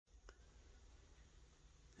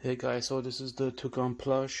Hey guys, so this is the Toucan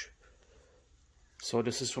Plush. So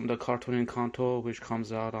this is from the cartoon Encanto, which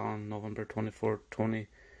comes out on November 24th,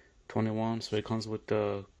 2021. So it comes with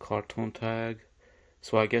the cartoon tag.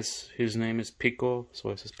 So I guess his name is Pico, so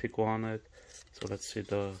it says Pico on it. So let's see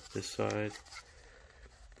this side.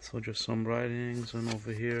 So just some writings, and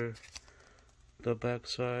over here the back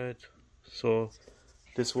side. So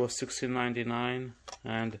this was $16.99,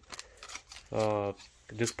 and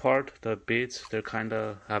this part, the beads, they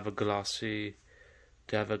kinda have a glossy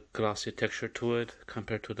texture to it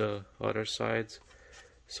compared to the other sides.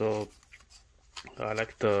 So I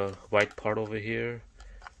like the white part over here,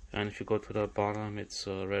 and if you go to the bottom, it's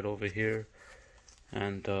red over here,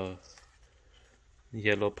 and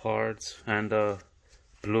yellow parts, and the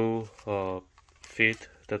blue feet.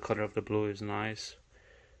 The color of the blue is nice,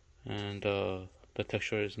 and the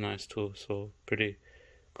texture is nice too, so pretty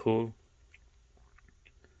cool.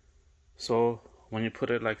 So when you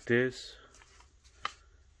put it like this,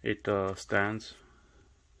 it stands.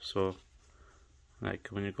 So like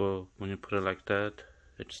when you put it like that,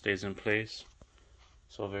 it stays in place.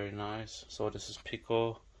 So very nice. So this is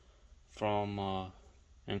Pico from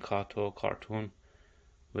Encanto cartoon,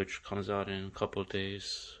 which comes out in a couple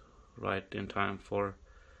days, right in time for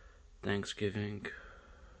Thanksgiving.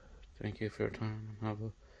 Thank you for your time. Have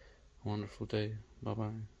a wonderful day. Bye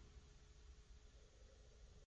bye.